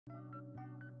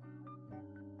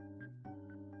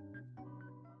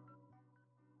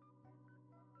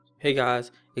Hey guys,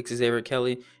 it's Xavier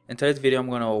Kelly. In today's video, I'm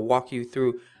going to walk you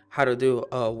through how to do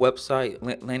a website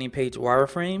landing page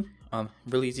wireframe.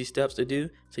 Really easy steps to do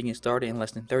so you can start it in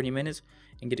less than 30 minutes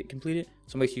and get it completed.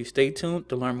 So make sure you stay tuned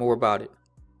to learn more about it.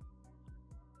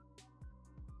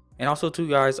 And also too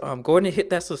guys, go ahead and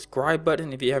hit that subscribe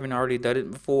button if you haven't already done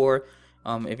it before.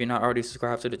 If you're not already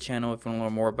subscribed to the channel, if you want to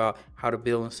learn more about how to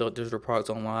build and sell digital products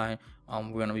online,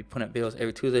 we're going to be putting up videos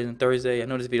every Tuesday and Thursday. I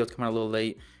know this video is coming out a little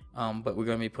late, but we're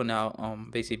going to be putting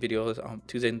out basic videos on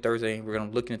Tuesday and Thursday. We're going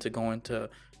to look into going to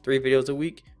 3 videos a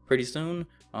week pretty soon.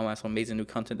 I have some amazing new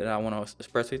content that I want to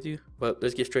express with you, but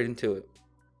let's get straight into it.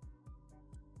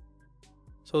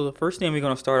 So the first thing we're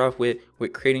going to start off with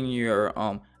creating your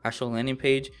actual landing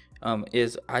page. I'm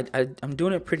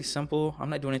doing it pretty simple. I'm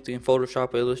not doing anything in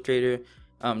Photoshop or Illustrator,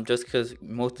 just because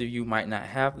most of you might not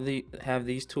have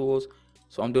these tools.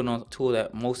 So I'm doing a tool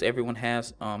that most everyone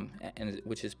has,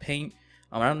 which is Paint.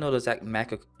 I don't know the exact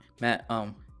Mac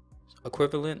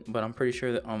equivalent, but I'm pretty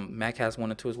sure that Mac has one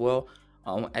or two as well.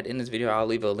 At the end of this video, I'll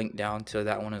leave a link down to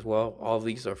that one as well. All of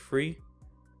these are free.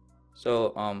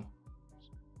 So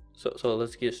so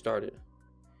let's get started.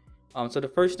 So the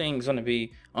first thing is going to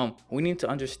be we need to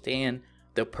understand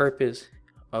the purpose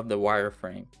of the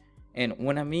wireframe. And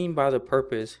what I mean by the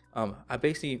purpose, I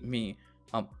basically mean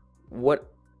what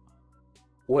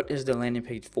is the landing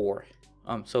page for.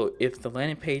 So if the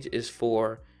landing page is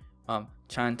for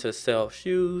trying to sell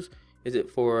shoes, is it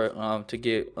for to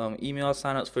get email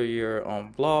signups for your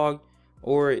blog,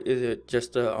 or is it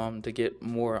just to get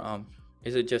more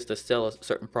is it just to sell a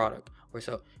certain product or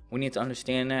so? We need to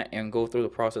understand that and go through the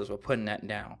process of putting that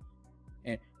down.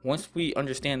 And once we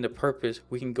understand the purpose,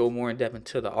 we can go more in depth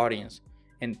into the audience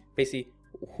and basically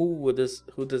who does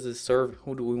this serve?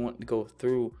 Who do we want to go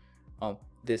through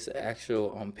this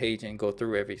actual page and go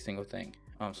through every single thing?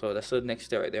 So that's the next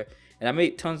step right there. And I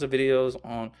made tons of videos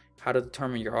on how to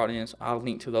determine your audience. I'll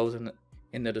link to those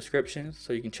in the description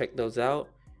so you can check those out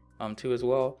too as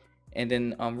well. And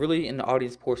then really in the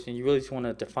audience portion, you really just want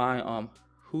to define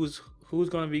who's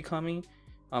going to be coming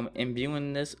and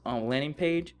viewing this landing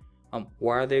page,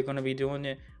 why are they going to be doing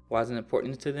it, why is it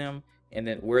important to them, and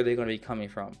then where they're going to be coming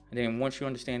from. And then once you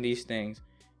understand these things,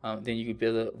 then you can be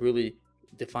able to really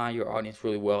define your audience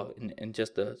really well in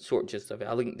just the short gist of it.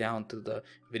 I'll link down to the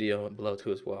video below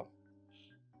too as well.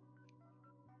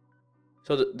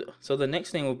 So the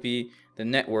next thing will be the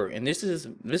network, and this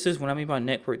is what I mean by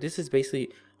network. This is basically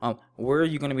where are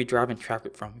you going to be driving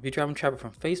traffic from. If you're driving traffic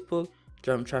from Facebook,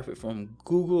 driving traffic from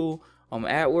Google,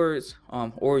 AdWords,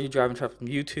 or you're driving traffic from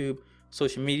YouTube,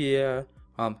 social media,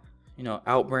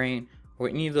 Outbrain, or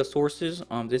any of the sources,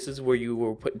 this is where you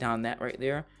will put down that right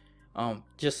there,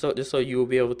 just so you will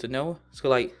be able to know.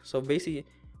 So basically,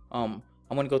 I'm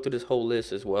gonna go through this whole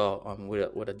list as well,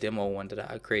 with a demo one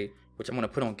that I create, which I'm gonna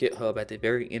put on GitHub at the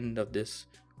very end of this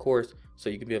course, so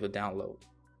you can be able to download.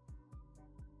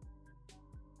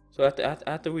 So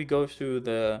after we go through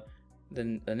the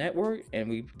network and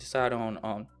we decide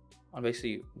on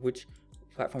basically which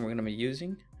platform we're going to be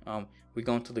using, we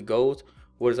go into the goals.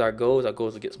 What is our goals? Our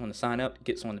goals to get someone to sign up,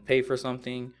 get someone to pay for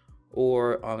something,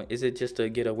 or is it just to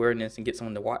get awareness and get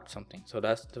someone to watch something? So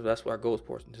that's what our goals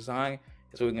portion. Design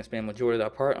is what we're going to spend the majority of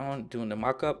our part on, doing the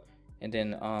mock-up, and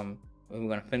then we're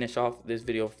going to finish off this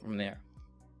video from there.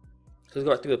 So let's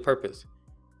go through the purpose.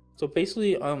 So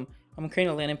basically, I'm creating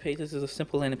a landing page. This is a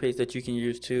simple landing page that you can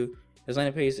use too. This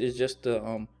landing page is just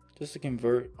to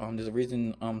convert. There's a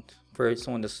reason for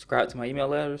someone to subscribe to my email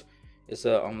letters. It's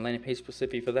a landing page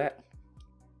specific for that.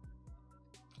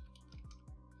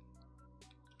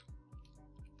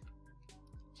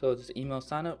 So just email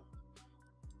sign up,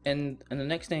 and the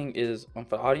next thing is for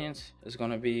the audience is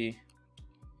going to be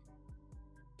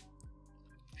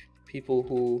people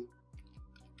who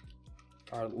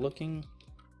are looking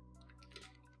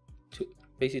to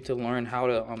basically to learn how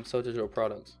to sell digital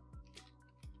products.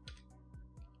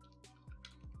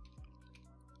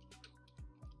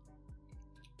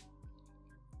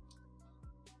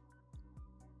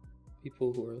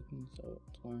 People who are looking to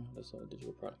learn how to sell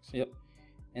digital products. Yep.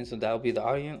 And so that will be the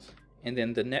audience. And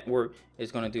then the network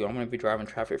is going to do, I'm going to be driving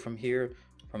traffic from here,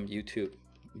 from YouTube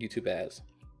ads,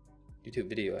 YouTube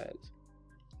video ads.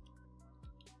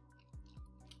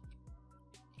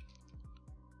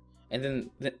 And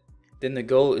then the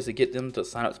goal is to get them to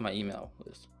sign up to my email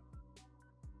list.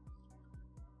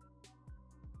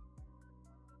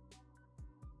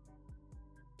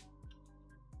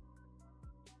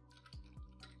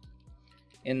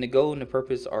 And the goal and the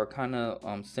purpose are kind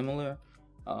of similar,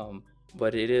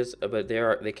 but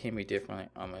they can be different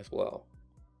as well.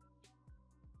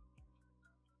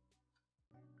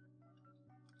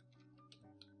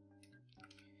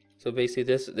 So basically,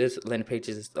 this landing page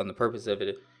is on the purpose of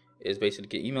it is basically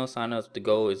to get email signups. The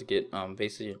goal is to get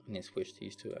basically, I need to switch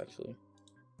these two actually.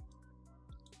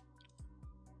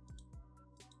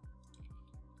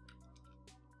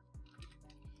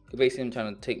 So basically, I'm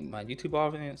trying to take my YouTube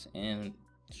audience and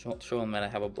show them that I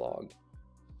have a blog.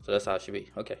 So that's how it should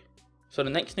be. Okay. So the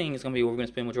next thing is going to be what we're going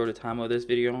to spend majority of the time of this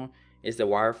video on is the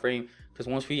wireframe. Because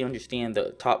once we understand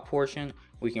the top portion,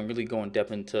 we can really go in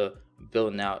depth into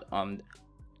building out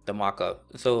the mock-up.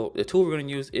 So the tool we're going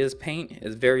to use is Paint.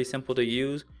 It's very simple to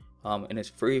use, and it's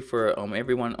free for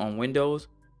everyone on Windows.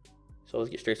 So let's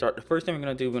get straight started. The first thing we're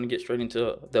going to do, we're going to get straight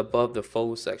into the above the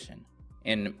fold section.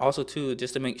 And also too,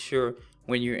 just to make sure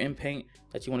when you're in Paint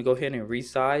that you want to go ahead and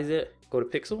resize it, go to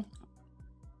Pixel,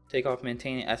 take off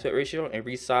maintaining aspect ratio and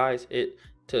resize it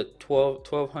to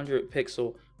 1200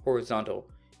 pixel horizontal,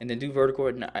 and then do vertical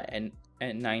at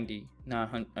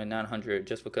 900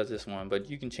 just because this one, but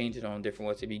you can change it on different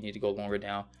ways if you need to go longer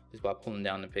down just by pulling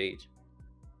down the page.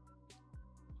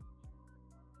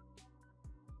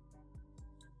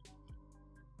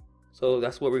 So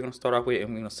that's what we're going to start off with, and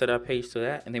we're going to set our page to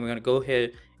that, and then we're going to go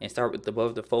ahead and start with the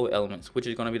above the fold elements, which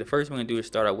is going to be the first thing we're going to do is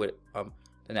start out with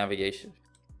the navigation.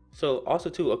 So also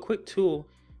too, a quick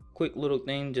little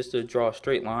thing just to draw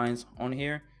straight lines on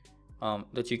here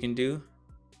that you can do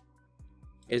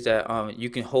is that you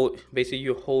can hold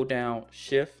down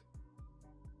shift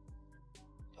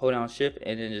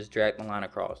and then just drag the line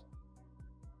across.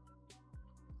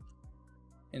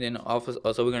 And then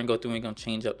also we're going to go through and we're going to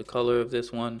change up the color of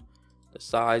this one, the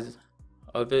size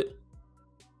of it,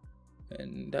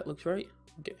 and that looks right.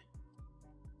 Okay.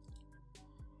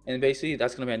 And basically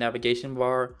that's going to be a navigation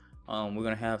bar. We're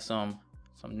going to have some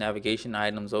navigation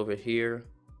items over here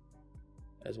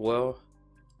as well.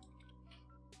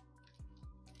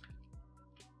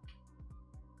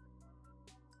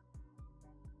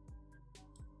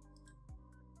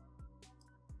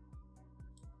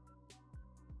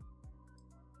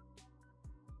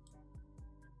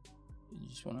 You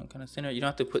just want to kind of center. You don't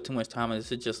have to put too much time on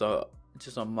this. It's just a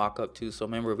mock-up too. So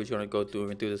remember, we're going to go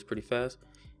through this pretty fast.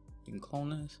 You can clone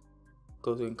this,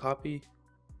 go through and copy.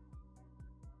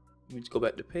 We just go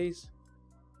back to paste,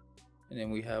 and then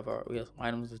we have some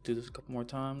items. Let's do this a couple more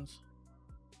times.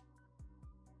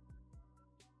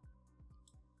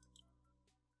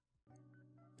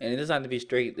 And it doesn't have to be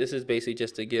straight. This is basically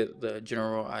just to get the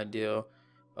general idea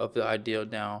of the ideal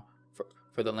down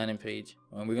for the landing page.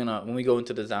 And when we go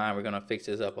into design, we're gonna fix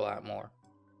this up a lot more.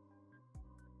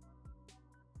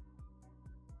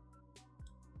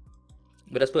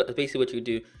 But that's basically what you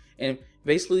do. And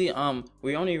basically,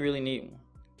 we only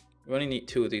need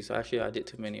two of these. So actually, I did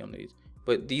too many on these.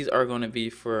 But these are going to be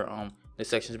for the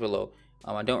sections below.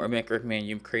 I don't recommend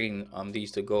you creating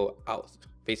these to go out,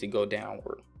 basically go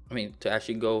downward. I mean, to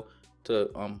actually go to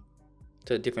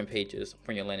different pages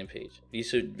from your landing page. These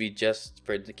should be just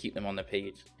for to keep them on the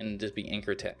page and just be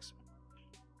anchor text.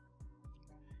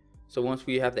 So once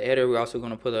we have the header, we're also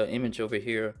going to put an image over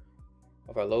here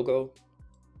of our logo,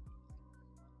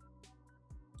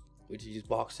 which use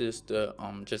boxes to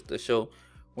just to show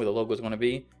where the logo is going to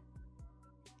be.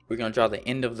 We're going to draw the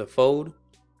end of the fold,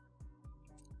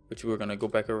 which we're going to go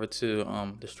back over to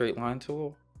the straight line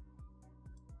tool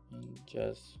and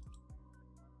just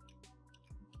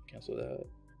cancel that.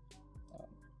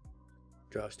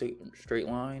 Draw a straight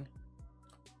line.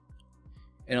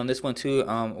 And on this one too,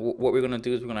 what we're going to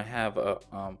do is we're going to have a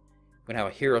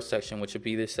hero section, which would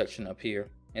be this section up here.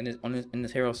 And in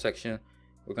this hero section,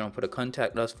 we're going to put a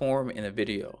contact us form in a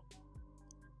video.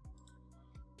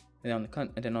 And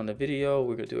then on the video,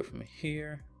 we're going to do it from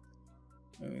here.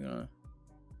 And we're going to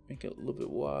make it a little bit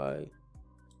wide.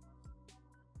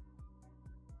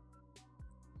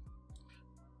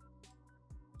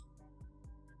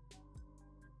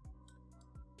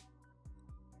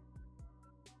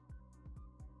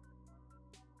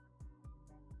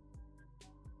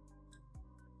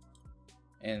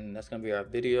 And that's going to be our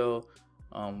video.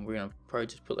 We're going to probably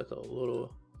just put like a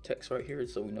little text right here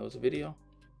so we know it's a video.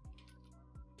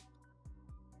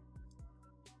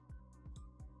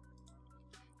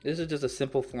 This is just a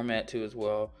simple format too as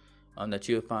well, that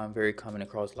you'll find very common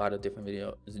across a lot of different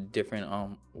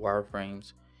different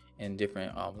wireframes and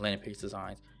different landing page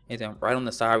designs. And then right on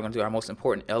the side, we're going to do our most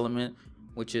important element,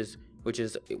 which is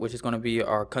going to be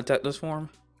our contact us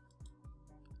form.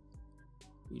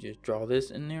 We just draw this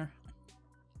in there.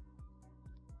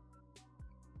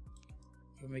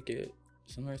 We'll make it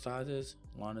similar sizes,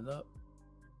 line it up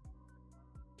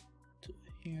to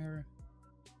here.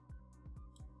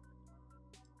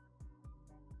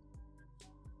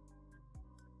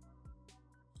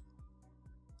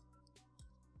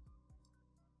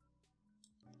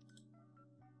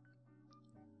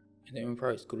 And then we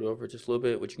probably scoot it over just a little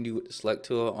bit, which you can do with the select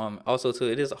tool. Also too,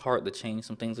 it is hard to change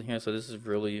some things in here, so this is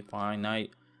really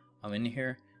finite in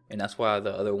here, and that's why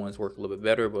the other ones work a little bit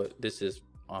better. But this is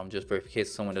just for in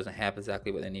case someone doesn't have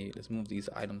exactly what they need. Let's move these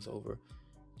items over,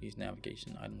 these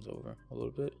navigation items over a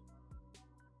little bit.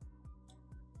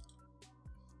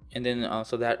 And then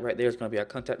so that right there is going to be our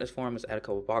contact us form. Let's add a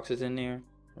couple boxes in there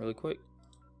really quick.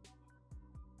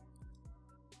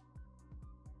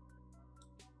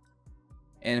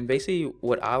 And basically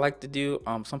what I like to do,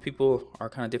 some people are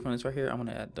kind of different on this right here. I'm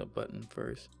gonna add the button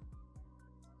first.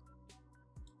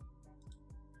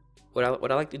 What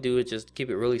I like to do is just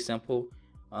keep it really simple.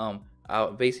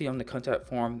 Basically on the contact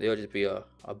form, there'll just be a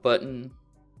button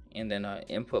and then an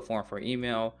input form for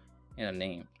email and a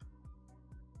name.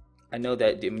 I know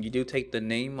that when you do take the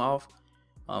name off,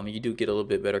 you do get a little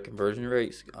bit better conversion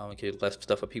rates. Get less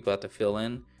stuff for people have to fill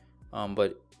in.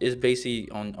 But it's basically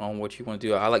on what you want to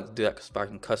do. I like to do that because I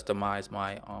can customize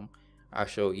my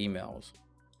actual emails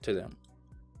to them.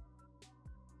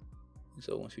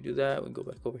 So once we do that, we can go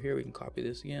back over here. We can copy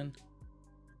this again.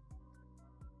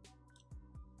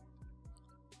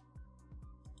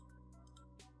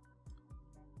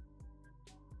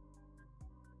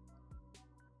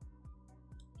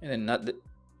 And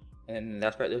then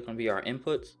that's right. There's going to be our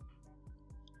inputs.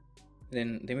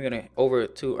 Then we're gonna over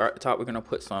to our top. We're gonna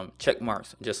put some check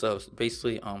marks, just so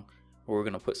basically we're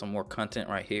gonna put some more content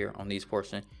right here on these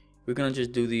portions. We're gonna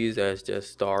just do these as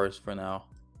just stars for now.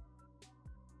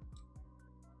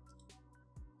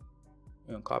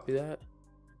 We're gonna copy that,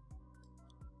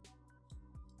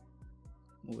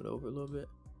 move it over a little bit.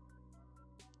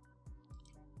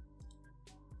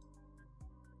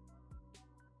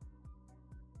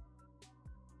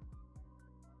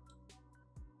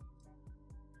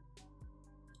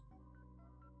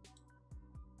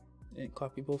 And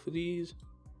copy both of these.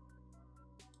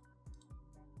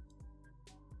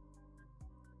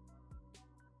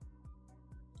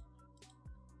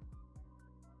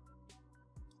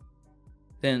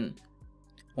 Then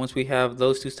once we have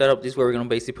those two set up, this is where we're going to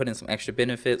basically put in some extra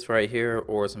benefits right here,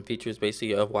 or some features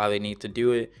basically of why they need to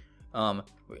do it.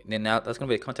 Then now that's going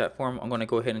to be a contact form. I'm going to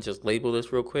go ahead and just label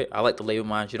this real quick. I like to label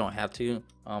mine. You don't have to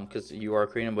because you are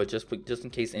creating, but just in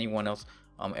case anyone else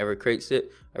ever creates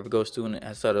it, ever goes through and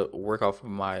has to work off of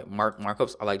my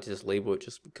markups, I like to just label it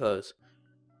just because.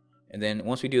 And then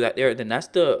once we do that there, then that's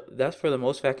for the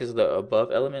most factors the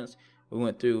above elements. We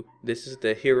went through, this is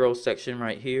the hero section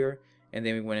right here, and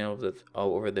then we went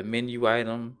over the menu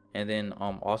item, and then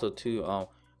also to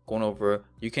going over,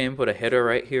 you can put a header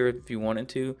right here if you wanted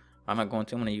to. I'm not going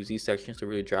to. I'm going to use these sections to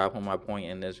really drive home my point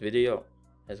in this video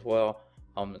as well.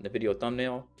 The video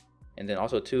thumbnail. And then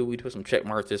also too, we put some check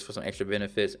marks just for some extra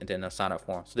benefits, and then a sign up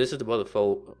form. So this is the brother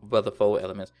fold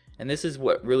elements, and this is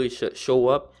what really should show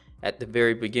up at the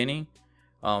very beginning,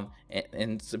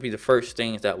 and to be the first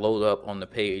things that load up on the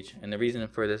page. And the reason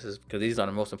for this is because these are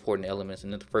the most important elements,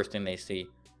 and they're the first thing they see.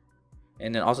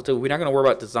 And then also too, we're not going to worry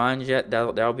about designs yet.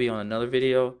 That'll be on another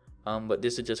video. But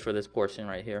this is just for this portion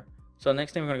right here. So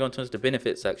next thing we're going to go into is the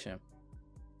benefit section.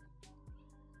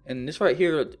 And this right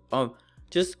here,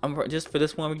 just for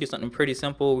this one, we can do something pretty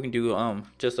simple. We can do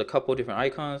just a couple different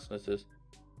icons. Let's just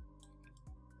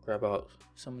grab out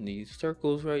some of these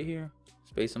circles right here,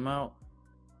 space them out.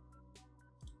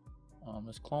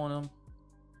 Let's clone them.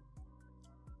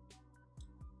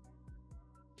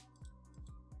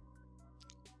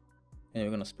 And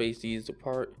we're gonna space these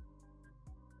apart.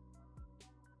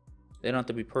 They don't have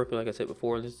to be perfect, like I said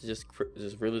before. This is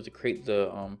just really to create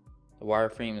the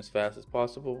wireframe as fast as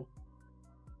possible.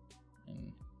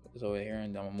 And put this over here,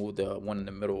 and I'm gonna move the one in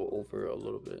the middle over a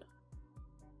little bit.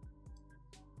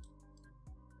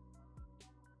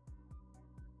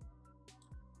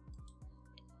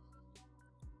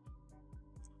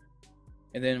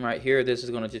 And then right here, this is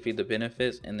gonna just be the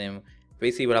benefits. And then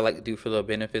basically what I like to do for the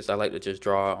benefits, I like to just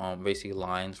draw basically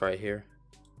lines right here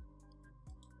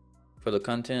for the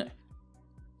content.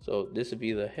 So this would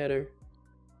be the header.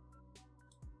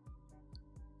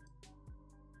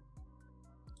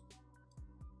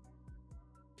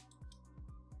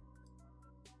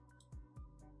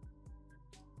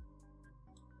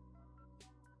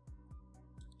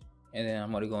 And then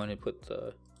I'm going to go in and put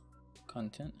the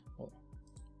content. Well,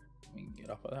 let me get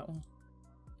off of that one.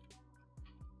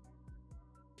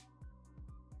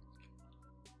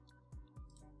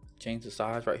 Change the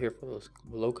size right here for those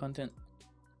below content.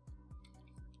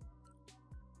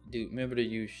 Remember to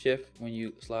use shift when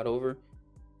you slide over,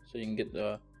 so you can get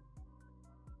a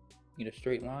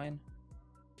straight line.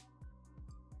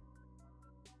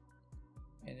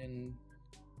 And then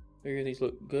figure these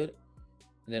look good.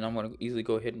 And then I'm going to easily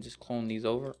go ahead and just clone these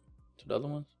over to the other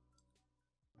ones.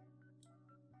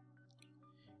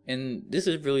 And this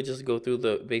is really just to go through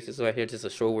the basics right here, just to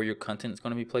show where your content is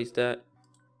going to be placed at.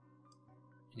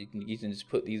 You can just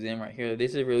put these in right here.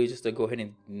 This is really just to go ahead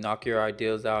and knock your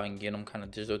ideas out and get them kind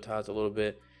of digitalized a little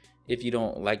bit. If you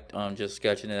don't like just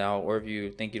sketching it out, or if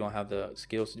you think you don't have the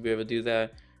skills to be able to do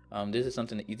that, this is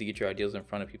something that easy to get your ideas in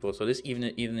front of people. So this, even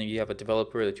if you have a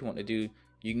developer that you want to do,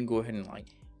 you can go ahead and like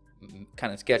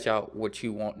kind of sketch out what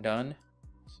you want done,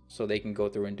 so they can go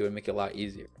through and do it and make it a lot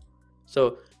easier.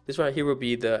 So this right here will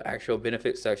be the actual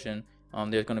benefits section.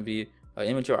 There's going to be an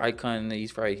image or icon,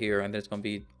 these right here, and then it's going to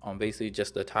be basically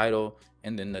just the title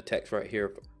and then the text right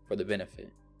here for the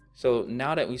benefit. So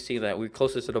now that we see that we're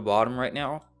closest to the bottom right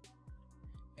now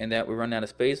and that we run out of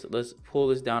space, let's pull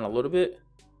this down a little bit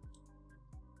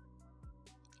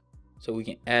so we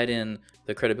can add in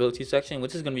the credibility section,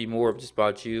 which is going to be more just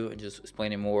about you and just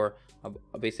explaining more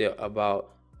basically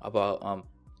about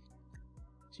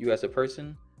you as a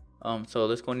person. So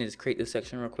let's go ahead and just create this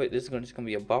section real quick. This is just going to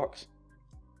be a box.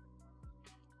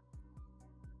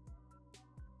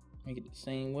 Make it the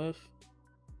same width.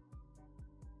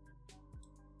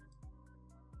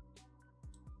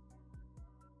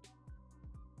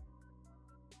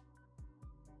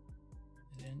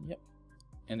 And yep.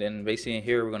 And then basically in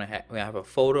here we're gonna have a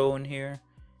photo in here,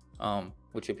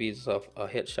 which would be just a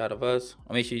headshot of us.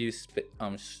 Make sure you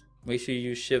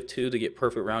use Shift 2 to get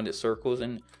perfect rounded circles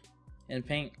in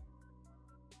Paint.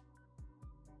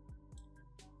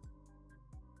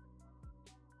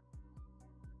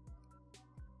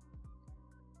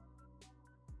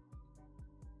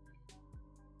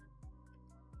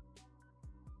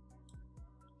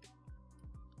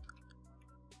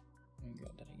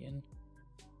 Got that again.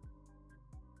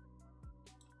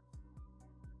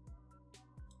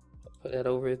 Put that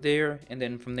over there, and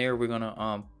then from there we're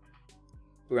gonna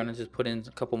just put in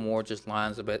a couple more just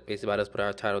lines about basically about us. Put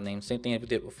our title name, same thing as we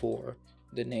did before.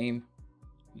 The name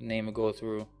will go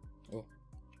through. Oh,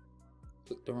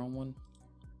 click the wrong one.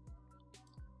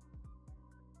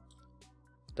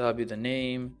 That'll be the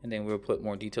name, and then we'll put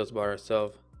more details about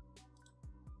ourselves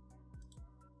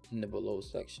in the below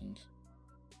sections.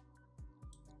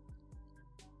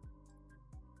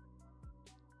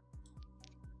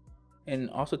 And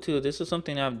also too, this is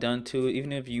something I've done too.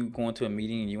 Even if you go into a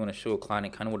meeting and you want to show a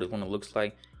client kind of what it looks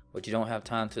like, but you don't have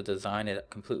time to design it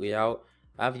completely out,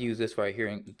 I've used this right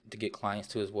here to get clients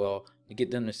too as well, to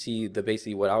get them to see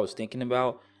basically what I was thinking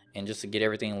about, and just to get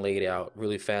everything laid out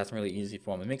really fast and really easy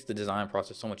for them. It makes the design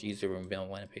process so much easier when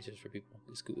building landing pages for people.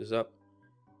 Let's scoot this up.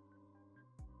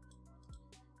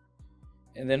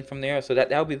 And then from there, so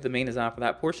that'll be the main design for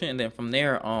that portion. And then from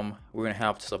there, we're gonna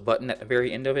have just a button at the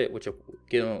very end of it, which will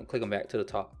click them back to the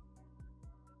top.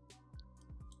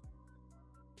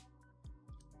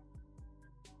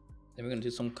 Then we're gonna do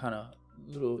some kind of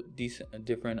little decent,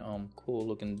 different, cool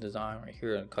looking design right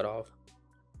here and cut off.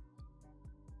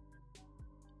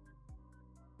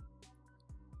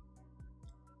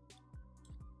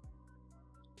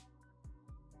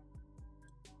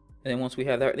 And then once we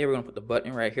have that there, we're gonna put the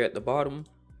button right here at the bottom.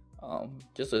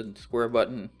 Just a square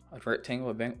button, a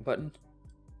rectangular button.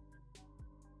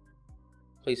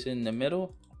 Place it in the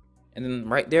middle. And then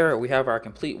right there, we have our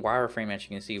complete wireframe. As you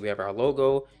can see, we have our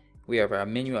logo, we have our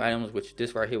menu items, which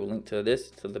this right here will link to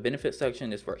the benefit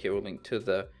section. This right here will link to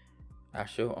the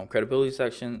actual credibility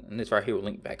section, and this right here will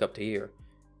link back up to here.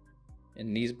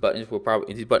 And these buttons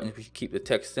we should keep the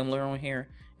text similar on here.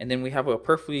 And then we have a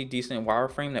perfectly decent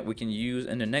wireframe that we can use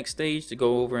in the next stage to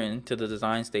go over into the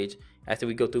design stage after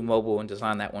we go through mobile and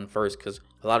design that one first, because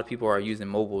a lot of people are using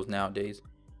mobiles nowadays.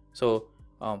 So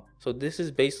so this is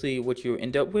basically what you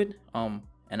end up with.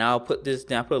 And I'll put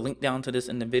a link down to this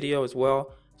in the video as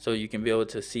well, so you can be able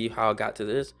to see how I got to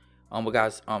this. But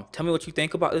guys, tell me what you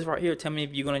think about this right here. Tell me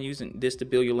if you're gonna use this to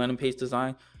build your landing page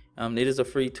design. It is a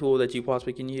free tool that you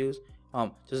possibly can use.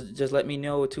 Just let me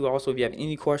know too. Also, if you have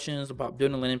any questions about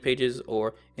building landing pages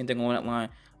or anything along that line,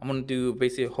 I'm gonna do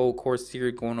basically a whole course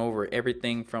series going over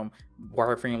everything from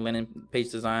wireframe landing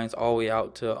page designs all the way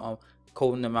out to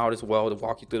coding them out as well, to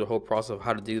walk you through the whole process of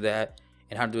how to do that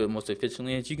and how to do it most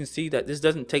efficiently. As you can see, that this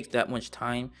doesn't take that much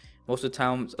time. Most of the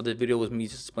times of the video was me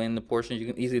just explaining the portions. You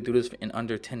can easily do this in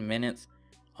under 10 minutes.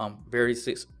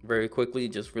 Very quickly.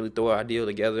 Just really throw an idea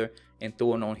together and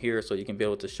throw it on here so you can be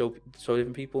able to show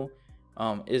different people.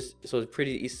 It's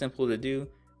pretty simple to do.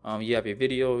 You have your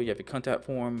video, you have your contact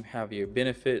form, have your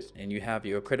benefits, and you have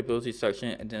your credibility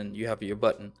section, and then you have your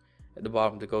button at the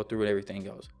bottom to go through everything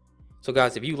else. So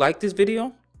guys, if you like this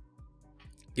video,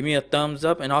 give me a thumbs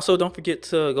up, and also don't forget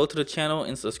to go to the channel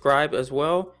and subscribe as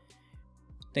well.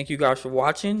 Thank you guys for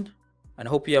watching, and I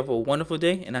hope you have a wonderful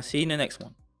day, and I'll see you in the next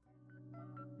one.